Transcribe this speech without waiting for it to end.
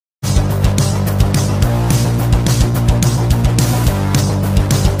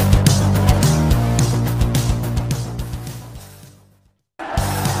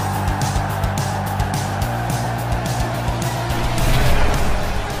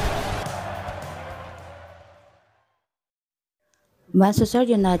Manchester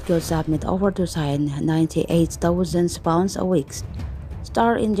United could submit offer to sign £98,000 a week.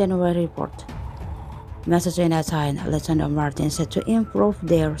 Star in January report. Manchester United signed Lisandro Martinez to improve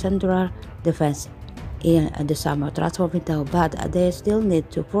their central defense in the summer transfer window, but they still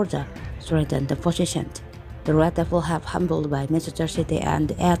need to further strengthen the position. The Red Devils have humbled by Manchester City and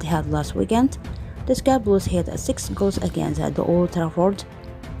the Etihad last weekend. The Sky Blues hit 6 goals against the Old Trafford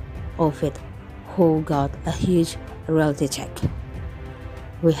outfit, who got a huge reality check.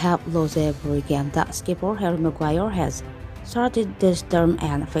 We have lost every game that skipper Harry Maguire has started this term,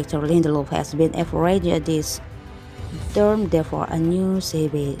 and Victor Lindelof has been average this term, therefore a new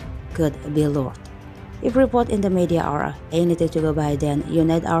CB could be lured. If reports in the media are anything to go by, then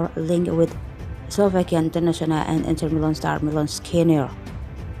United are linked with Slovakian international and Inter Milan star Milan Skriniar.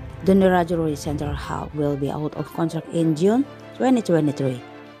 The Nerazzurri centre half will be out of contract in June 2023,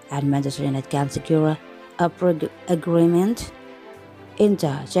 and Manchester United can secure a agreement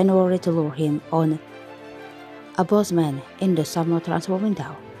into January to lure him on a bosman in the summer transfer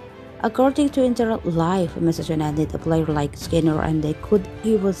window. According to Inter Live, Manchester United need a player like Skinner, and they could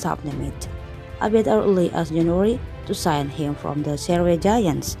even submit a bit early as January to sign him from the Serie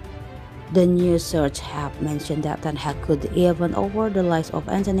Giants. The news search have mentioned that Ten Hag could even offer the likes of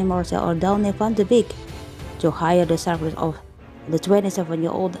Anthony Martial or Donny van de Beek to hire the service of the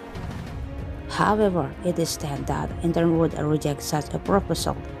 27-year-old. However, it is said that Inter would reject such a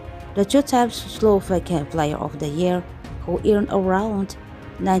proposal. The two-time Slovakian Player of the Year, who earned around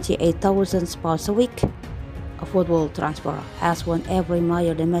 £98,000 a week, a football transfer, has won every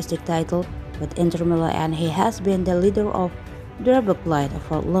major domestic title with Inter Milan, and he has been the leader of their backline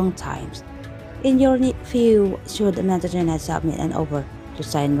for a long time. In your view, should Manchester United submit an offer to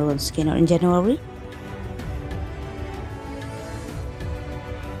sign Milan Skriniar in January?